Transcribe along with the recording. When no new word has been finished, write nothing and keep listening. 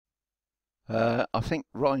I think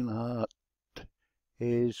Reinhardt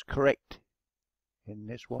is correct in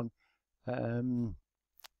this one.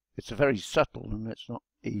 It's very subtle and it's not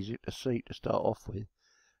easy to see to start off with.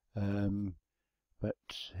 But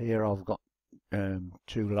here I've got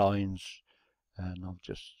 2 lines, and I've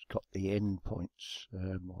just got the end points,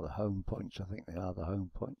 or the home points, I think they are the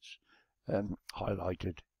home points,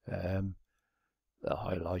 highlighted. They're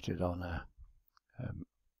highlighted on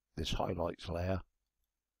this highlights layer.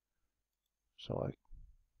 So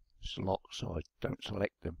it's locked, so I don't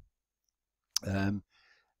select them. And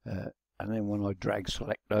then when I drag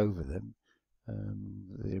select over them,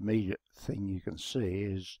 the immediate thing you can see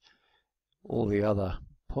is all the other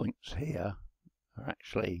points here are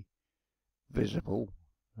actually visible.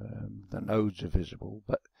 The nodes are visible,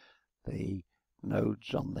 but the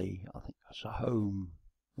nodes on the, I think that's the home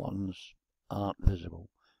ones, aren't visible.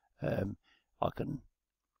 I can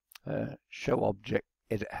show object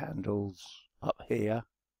edit handles up here.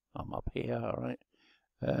 I'm up here, alright.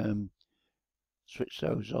 Switch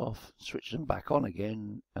those off, switch them back on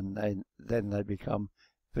again, and then they become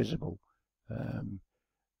visible.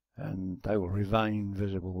 And they will remain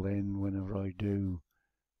visible then whenever I do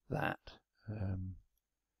that.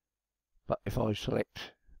 But if I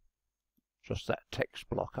select just that text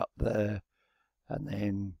block up there and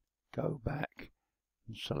then go back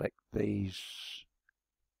and select these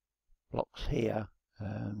blocks here,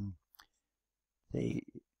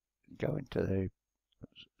 go into the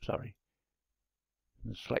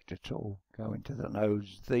selector tool, go into the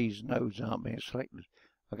nodes. These nodes aren't being selected.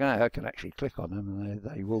 I can actually click on them and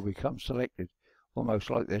they will become selected, almost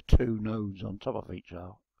like they're 2 nodes on top of each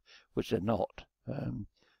other, which they're not.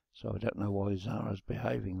 So I don't know why Zara's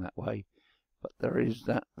behaving that way, but there is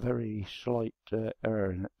that very slight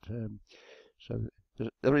error in it. So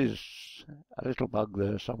there is a little bug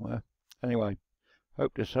there somewhere. Anyway,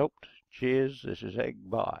 hope this helped. Cheers, this is Egg,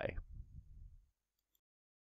 bye.